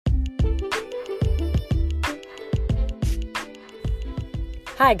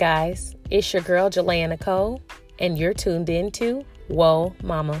Hi guys, it's your girl Jelana Cole, and you're tuned in to Whoa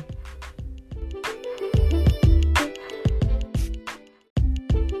Mama.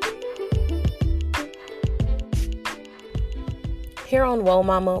 Here on Whoa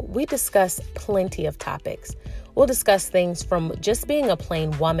Mama, we discuss plenty of topics. We'll discuss things from just being a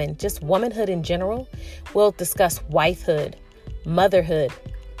plain woman, just womanhood in general. We'll discuss wifehood, motherhood,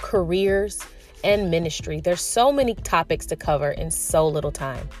 careers, and ministry. There's so many topics to cover in so little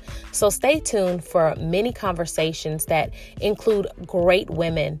time. So stay tuned for many conversations that include great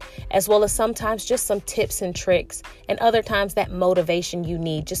women, as well as sometimes just some tips and tricks, and other times that motivation you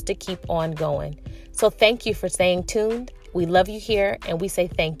need just to keep on going. So thank you for staying tuned. We love you here, and we say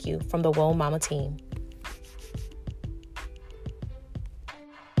thank you from the Whoa Mama team.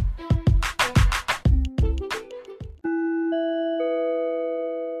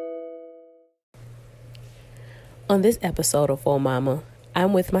 On this episode of Whoa Mama,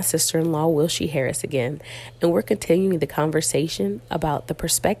 I'm with my sister-in-law, Wilshie Harris again, and we're continuing the conversation about the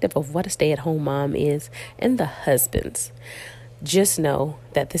perspective of what a stay-at-home mom is and the husbands. Just know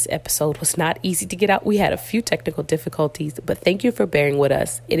that this episode was not easy to get out. We had a few technical difficulties, but thank you for bearing with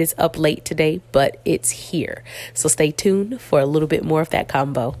us. It is up late today, but it's here. So stay tuned for a little bit more of that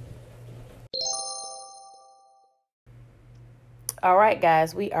combo. All right,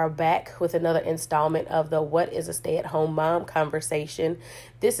 guys, we are back with another installment of the What is a Stay-at-Home Mom conversation.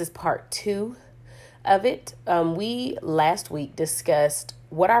 This is part 2 of it. We last week discussed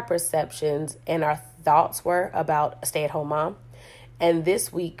what our perceptions and our thoughts were about a stay-at-home mom. And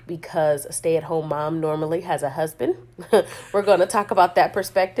this week, because a stay-at-home mom normally has a husband, we're going to talk about that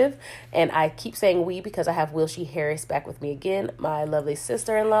perspective. And I keep saying we because I have Wilshie Harris back with me again, my lovely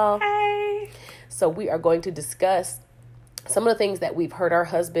sister-in-law. Hey. So we are going to discuss some of the things that we've heard our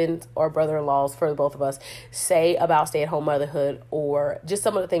husbands or brother-in-laws, for both of us, say about stay-at-home motherhood, or just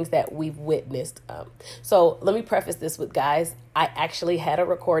some of the things that we've witnessed. So let me preface this with, guys, I actually had a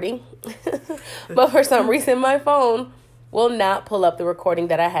recording, but for some reason my phone will not pull up the recording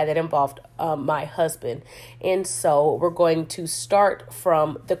that I had that involved my husband. And so we're going to start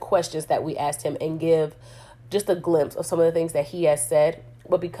from the questions that we asked him and give just a glimpse of some of the things that he has said.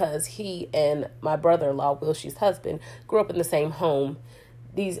 But because he and my brother-in-law, Wilshie's husband, grew up in the same home,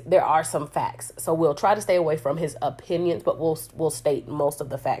 there are some facts. So we'll try to stay away from his opinions, but we'll state most of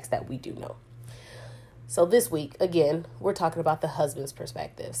the facts that we do know. So this week, again, we're talking about the husband's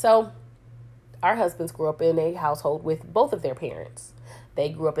perspective. So our husbands grew up in a household with both of their parents. They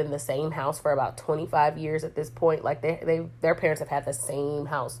grew up in the same house for about 25 years at this point. Like their parents have had the same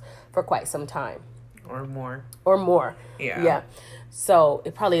house for quite some time. Or more. Yeah. So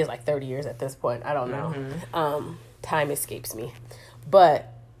it probably is like 30 years at this point. I don't know. Mm-hmm. Time escapes me.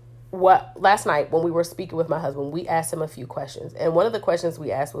 But last night when we were speaking with my husband, we asked him a few questions. And one of the questions we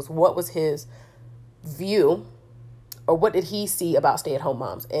asked was, what was his view, or what did he see about stay-at-home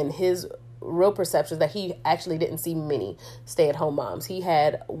moms? And his real perception is that he actually didn't see many stay-at-home moms. He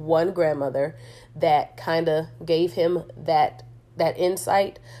had one grandmother that kind of gave him that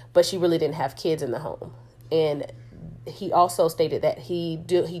insight, but she really didn't have kids in the home. And he also stated that he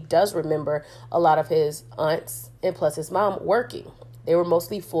does remember a lot of his aunts and plus his mom working. They were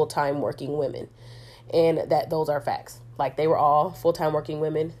mostly full-time working women, and that those are facts. Like, they were all full-time working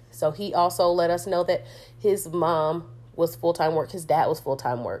women. So he also let us know that his mom was full-time work, his dad was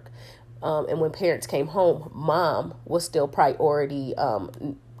full-time work. And when parents came home, mom was still priority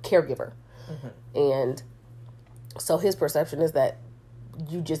caregiver. Mm-hmm. And so his perception is that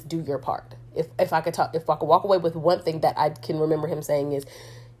you just do your part. If I could walk away with one thing that I can remember him saying is,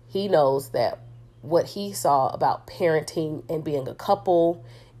 he knows that what he saw about parenting and being a couple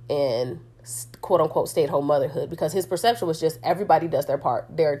and quote unquote stay-at-home motherhood, because his perception was just everybody does their part,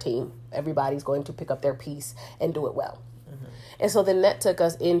 they're a team, everybody's going to pick up their piece and do it well. Mm-hmm. And so then that took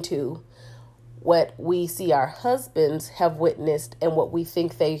us into what we see our husbands have witnessed and what we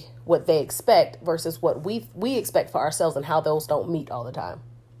think what they expect versus what we expect for ourselves, and how those don't meet all the time.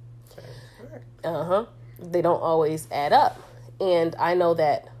 They don't always add up. And I know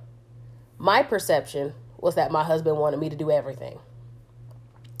that my perception was that my husband wanted me to do everything.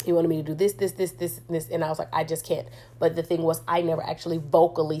 He wanted me to do this, and I was like, I just can't. But the thing was, I never actually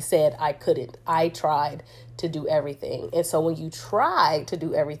vocally said I couldn't. I tried to do everything. And so when you try to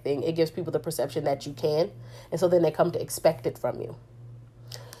do everything, it gives people the perception that you can. And so then they come to expect it from you.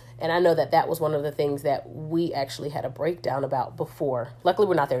 And I know that was one of the things that we actually had a breakdown about before. Luckily,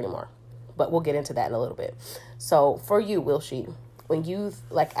 we're not there anymore, but we'll get into that in a little bit. So for you, Wilshie, when you,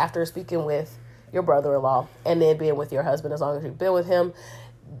 like, after speaking with your brother-in-law and then being with your husband, as long as you've been with him,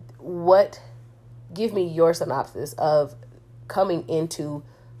 give me your synopsis of coming into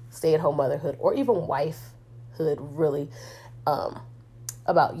stay-at-home motherhood or even wifehood really,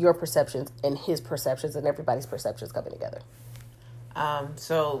 about your perceptions and his perceptions and everybody's perceptions coming together?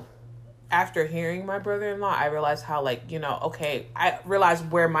 So after hearing my brother-in-law, I realized how, like, okay, I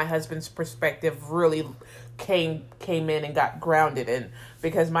realized where my husband's perspective really came in and got grounded in,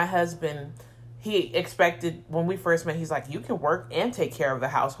 because my husband, he expected, when we first met, he's like, you can work and take care of the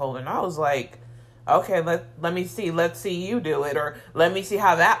household. And I was like, okay, let's see you do it, or let me see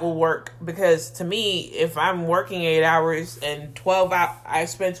how that will work. Because to me, if I'm working 8 hours and I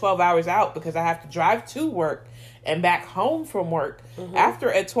spend 12 hours out because I have to drive to work and back home from work, after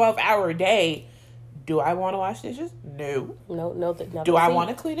a 12-hour day, do I want to wash dishes? No. No. Do I want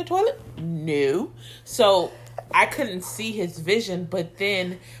to clean the toilet? No. So I couldn't see his vision. But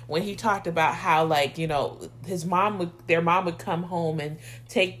then when he talked about how, like, their mom would come home and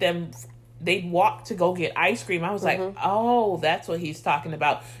take them, they'd walk to go get ice cream. I was like, oh, that's what he's talking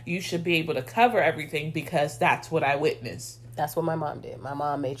about. You should be able to cover everything, because that's what I witnessed. That's what my mom did. My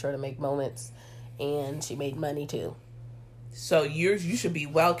mom made sure to make moments, and she made money too. So you should be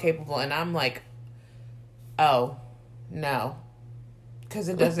well capable. And I'm like, oh, no. Because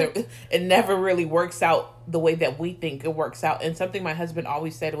it never really works out the way that we think it works out. And something my husband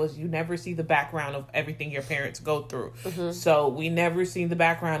always said was, you never see the background of everything your parents go through. So we never see the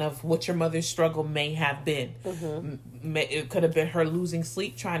background of what your mother's struggle may have been. It could have been her losing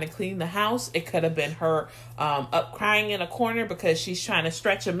sleep trying to clean the house. It could have been her up crying in a corner because she's trying to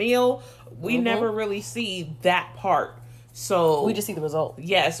stretch a meal. We never really see that part. So we just see the result.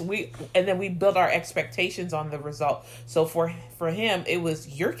 Yes, and then we build our expectations on the result. So for him, it was,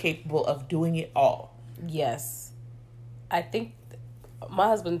 you're capable of doing it all. Yes. I think my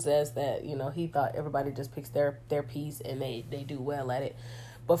husband says that, he thought everybody just picks their piece and they do well at it.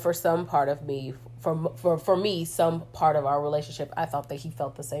 But for some part of me, for me, some part of our relationship, I thought that he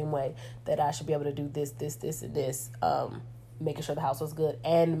felt the same way, that I should be able to do this, and this, making sure the house was good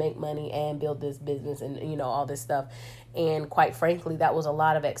and make money and build this business and, all this stuff. And quite frankly, that was a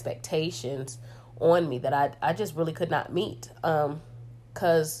lot of expectations on me that I just really could not meet.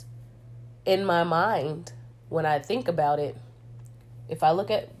 'Cause in my mind, when I think about it, if I look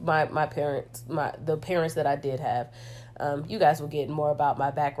at my parents, the parents that I did have, you guys will get more about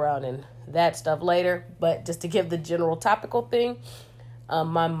my background and that stuff later. But just to give the general topical thing,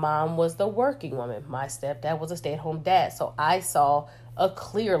 my mom was the working woman. My stepdad was a stay-at-home dad. So I saw a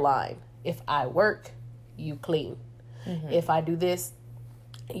clear line. If I work, you clean. If I do this,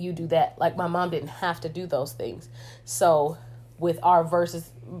 you do that. Like, my mom didn't have to do those things. So with our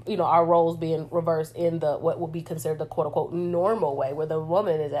our roles being reversed in the what would be considered the quote-unquote normal way, where the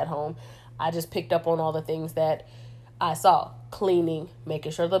woman is at home, I just picked up on all the things that I saw. Cleaning,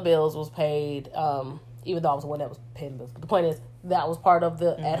 making sure the bills was paid, even though I was the one that was paying bills. But the point is, that was part of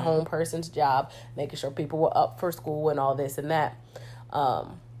the at-home person's job, making sure people were up for school and all this and that.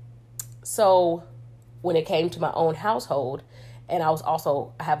 So when it came to my own household, and I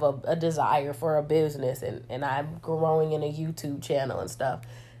have a desire for a business, and I'm growing in a YouTube channel and stuff.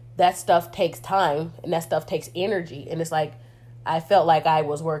 That stuff takes time, and that stuff takes energy. And it's like, I felt like I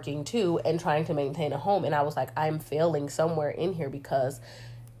was working too and trying to maintain a home. And I was like, I'm failing somewhere in here because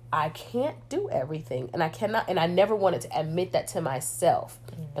I can't do everything, and I cannot, and I never wanted to admit that to myself.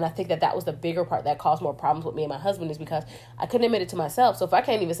 And I think that was the bigger part that caused more problems with me and my husband, is because I couldn't admit it to myself. So if I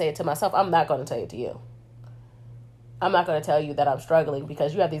can't even say it to myself, I'm not going to tell it to you. I'm not going to tell you that I'm struggling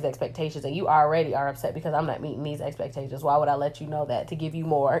because you have these expectations and you already are upset because I'm not meeting these expectations. Why would I let you know that to give you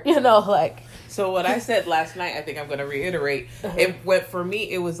more? So what I said last night, I think I'm going to reiterate. For me,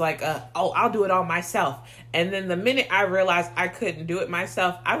 it was like, I'll do it all myself. And then the minute I realized I couldn't do it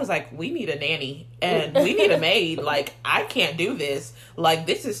myself, I was like, we need a nanny and we need a maid. Like, I can't do this. Like,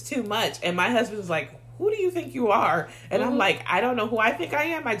 this is too much. And my husband's like, who do you think you are? And I'm like, I don't know who I think I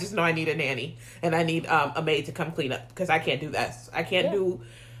am. I just know I need a nanny and I need a maid to come clean up because I can't do that.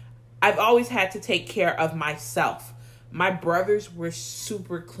 I've always had to take care of myself. My brothers were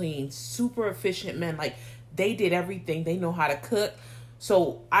super clean, super efficient men. Like, they did everything. They know how to cook.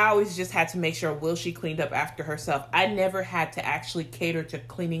 So I always just had to make sure she cleaned up after herself. I never had to actually cater to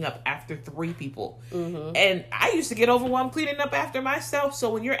cleaning up after 3 people. And I used to get overwhelmed cleaning up after myself.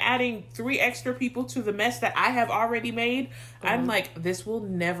 So when you're adding 3 extra people to the mess that I have already made, I'm like, this will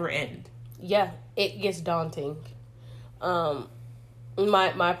never end. Yeah, it gets daunting.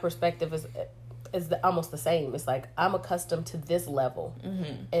 My perspective is almost the same. It's like, I'm accustomed to this level,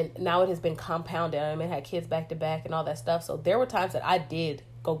 and now it has been compounded. I had kids back to back and all that stuff. So there were times that I did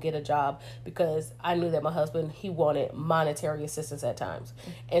go get a job because I knew that my husband, he wanted monetary assistance at times,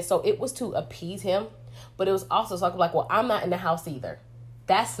 and so it was to appease him, but it was also something like, well, I'm not in the house either.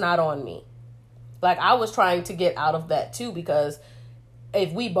 That's not on me. Like, I was trying to get out of that too, because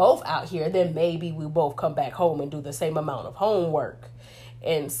if we both out here, then maybe we both come back home and do the same amount of homework.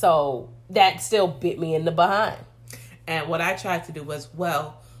 And so that still bit me in the behind. And what I tried to do was,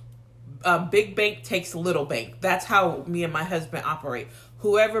 big bank takes little bank. That's how me and my husband operate.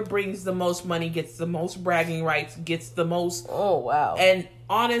 Whoever brings the most money gets the most bragging rights, gets the most. Oh, wow. And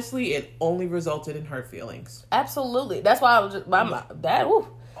honestly, it only resulted in hurt feelings. Absolutely. That's why I was just,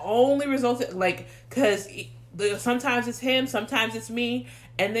 only resulted, because sometimes it's him, sometimes it's me.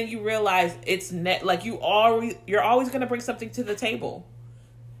 And then you realize it's you're always going to bring something to the table.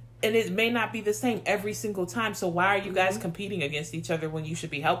 And it may not be the same every single time. So why are you guys competing against each other when you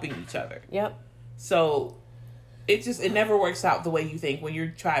should be helping each other? Yep. So it never works out the way you think when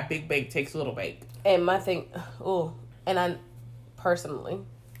you try big bank takes little bank. And my thing, and I personally,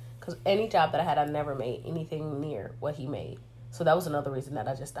 because any job that I had, I never made anything near what he made. So that was another reason that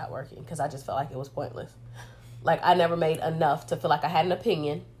I just stopped working, because I just felt like it was pointless. Like, I never made enough to feel like I had an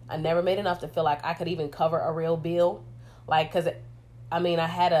opinion. I never made enough to feel like I could even cover a real bill. Like, because, I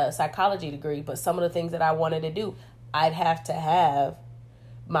had a psychology degree, but some of the things that I wanted to do, I'd have to have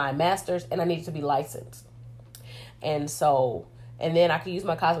my master's, and I needed to be licensed. And then I could use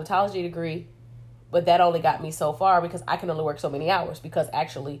my cosmetology degree, but that only got me so far, because I can only work so many hours, because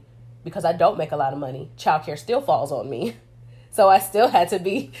I don't make a lot of money, childcare still falls on me. So I still had to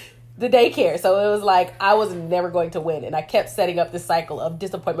be the daycare. So it was like I was never going to win. And I kept setting up this cycle of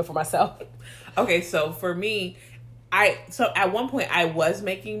disappointment for myself. Okay, so for me, at one point I was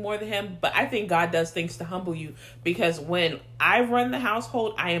making more than him, but I think God does things to humble you, because when I run the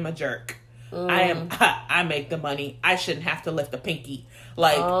household, I am a jerk. I make the money. I shouldn't have to lift a pinky.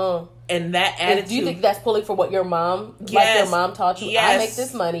 And that attitude. And do you think that's pulling for what your mom, your mom taught you? Yes. I make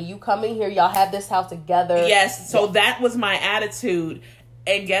this money. You come in here. Y'all have this house together. Yes. So that was my attitude.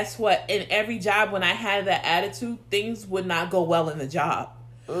 And guess what? In every job, when I had that attitude, things would not go well in the job.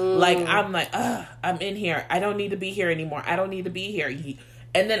 I'm I'm in here. I don't need to be here anymore. I don't need to be here.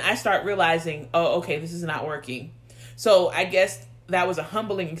 And then I start realizing, okay, this is not working. So I guess that was a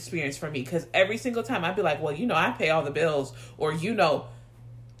humbling experience for me, because every single time I'd be like, well, I pay all the bills, or,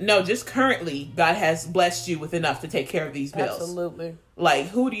 no, just currently God has blessed you with enough to take care of these bills. Absolutely. Like,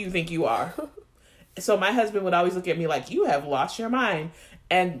 who do you think you are? So my husband would always look at me like, you have lost your mind.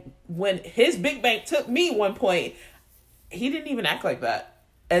 And when his big bank took me one point, he didn't even act like that.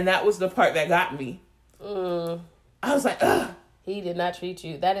 And that was the part that got me. I was like, ugh. He did not treat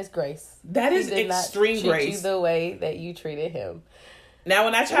you. That is grace. That is extreme grace. Treat you the way that you treated him. Now,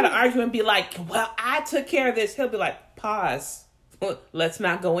 when I try to argue and be like, well, I took care of this, he'll be like, pause. Let's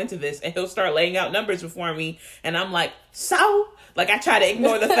not go into this. And he'll start laying out numbers before me. And I'm like, so? Like, I try to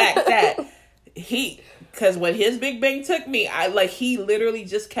ignore the fact that because when his big bang took me, he literally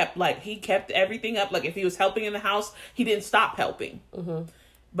just kept everything up. Like, if he was helping in the house, he didn't stop helping. Mm-hmm.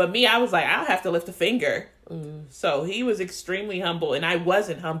 But me, I was like, I don't have to lift a finger. Mm-hmm. So he was extremely humble, and I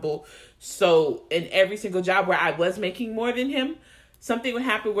wasn't humble. So in every single job where I was making more than him, something would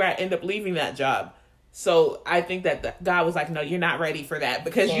happen where I end up leaving that job. So I think that God was like, no, you're not ready for that,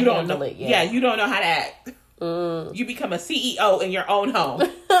 because you don't know. Yeah, you don't know how to act. You become a CEO in your own home.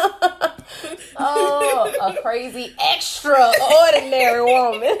 A crazy, extraordinary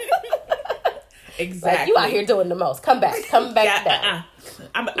woman. Exactly. Like, you out here doing the most. Come back down.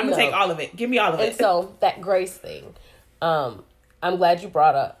 I'm gonna take all of it. Give me all of it. And so that grace thing, I'm glad you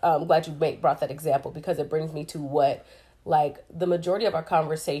brought that example, because it brings me to what, like, the majority of our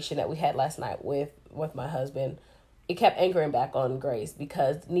conversation that we had last night with my husband, it kept anchoring back on grace,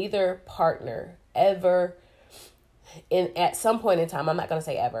 because neither partner ever, at some point in time, I'm not going to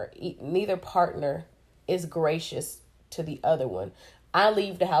say ever, neither partner is gracious to the other one. I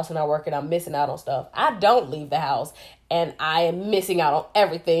leave the house and I work and I'm missing out on stuff. I don't leave the house and I am missing out on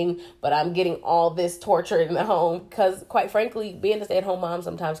everything, but I'm getting all this torture in the home, because quite frankly, being a stay-at-home mom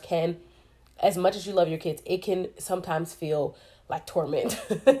sometimes can, as much as you love your kids, it can sometimes feel like torment.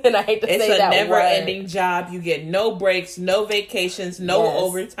 And I hate to say that word. It's a never-ending job. You get no breaks, no vacations, no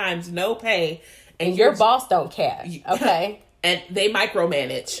overtimes, no pay. And your boss don't care, okay? And they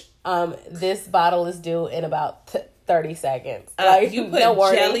micromanage. This bottle is due in about 30 seconds. You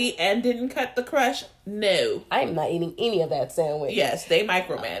put jelly and didn't cut the crush? No. I am not eating any of that sandwich. Yes, they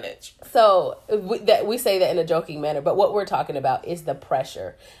micromanage. So we say that in a joking manner, but what we're talking about is the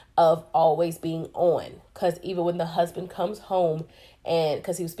pressure of always being on. Because even when the husband comes home, and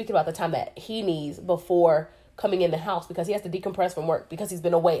because he was speaking about the time that he needs before coming in the house, because he has to decompress from work, because he's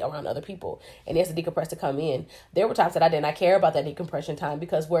been away around other people and he has to decompress to come in. There were times that I did not care about that decompression time,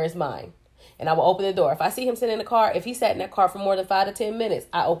 because where is mine? And I will open the door. If I see him sitting in the car, if he sat in that car for more than 5 to 10 minutes,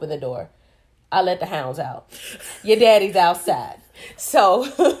 I open the door. I let the hounds out. Your daddy's outside. So,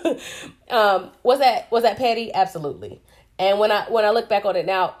 was that petty? Absolutely. And when I look back on it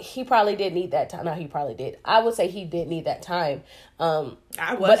now, he probably did need that time. No, he probably did. I would say he did need that time. But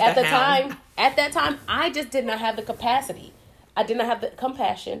at that time, I just did not have the capacity. I did not have the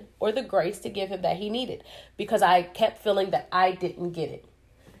compassion or the grace to give him that he needed, because I kept feeling that I didn't get it.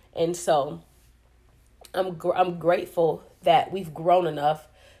 And so I'm grateful that we've grown enough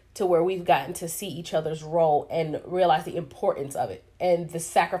to where we've gotten to see each other's role and realize the importance of it and the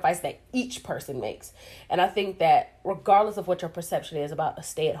sacrifice that each person makes. And I think that regardless of what your perception is about a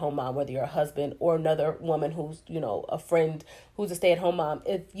stay-at-home mom, whether you're a husband or another woman who's, a friend who's a stay-at-home mom,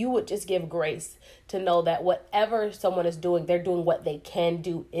 if you would just give grace to know that whatever someone is doing, they're doing what they can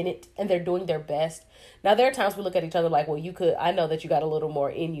do in it and they're doing their best. Now, there are times we look at each other like, well, I know that you got a little more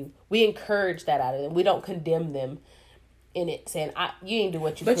in you. We encourage that out of them. We don't condemn them in it, saying you ain't do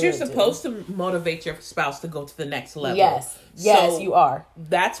what you but you're supposed to motivate your spouse to go to the next level. Yes you are.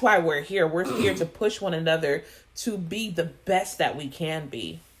 That's why we're here to push one another to be the best that we can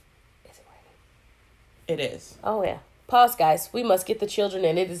be. Is it raining? It is. Oh yeah. Pause, guys, we must get the children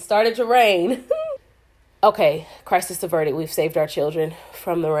in. It has started to rain. Okay, crisis averted. We've saved our children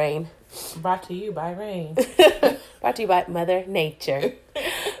from the rain. Brought to you by rain. Brought to you by Mother Nature.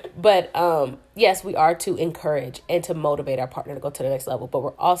 But yes, we are to encourage and to motivate our partner to go to the next level, but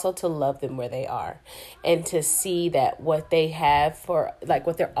we're also to love them where they are and to see that what they have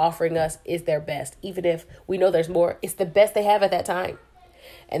what they're offering us is their best. Even if we know there's more, it's the best they have at that time.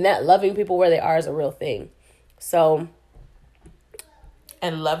 And that loving people where they are is a real thing. So,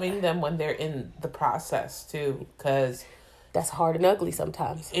 and loving them when they're in the process too, because that's hard and ugly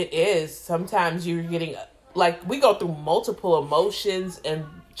sometimes. It is. Sometimes you're getting, we go through multiple emotions and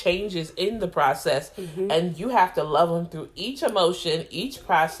changes in the process, and you have to love them through each emotion, each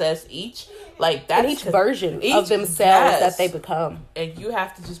process, each version of themselves that they become. And you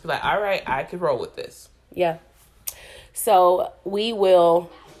have to just be like, all right, I can roll with this. Yeah. So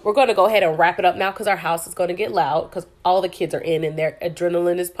we're going to go ahead and wrap it up now, because our house is going to get loud because all the kids are in and their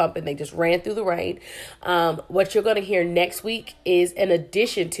adrenaline is pumping. They just ran through the rain. What you're going to hear next week is an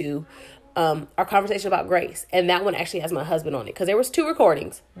addition to our conversation about grace. And that one actually has my husband on it, because there was 2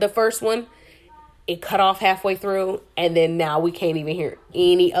 recordings. The first one, it cut off halfway through, and then now we can't even hear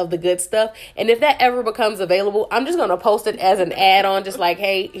any of the good stuff. And if that ever becomes available, I'm just going to post it as an add-on, just like,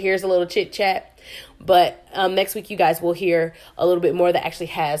 hey, here's a little chit chat. But next week, you guys will hear a little bit more that actually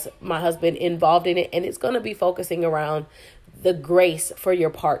has my husband involved in it. And it's going to be focusing around the grace for your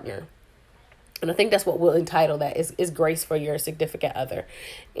partner. And I think that's what we'll entitle that is grace for your significant other.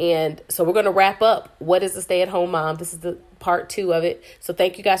 And so we're going to wrap up. What is a stay-at-home mom? This is the part 2 of it. So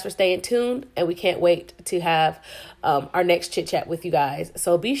thank you guys for staying tuned. And we can't wait to have our next chit chat with you guys.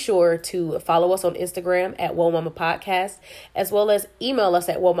 So be sure to follow us on Instagram at Whoa Mama Podcast, as well as email us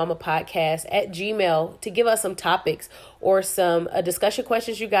at whoamamapodcast@gmail.com to give us some topics or some discussion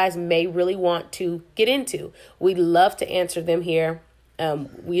questions you guys may really want to get into. We'd love to answer them here.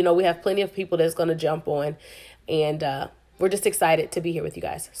 We have plenty of people that's going to jump on, and we're just excited to be here with you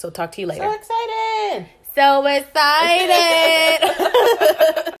guys. So talk to you later. So excited. So excited.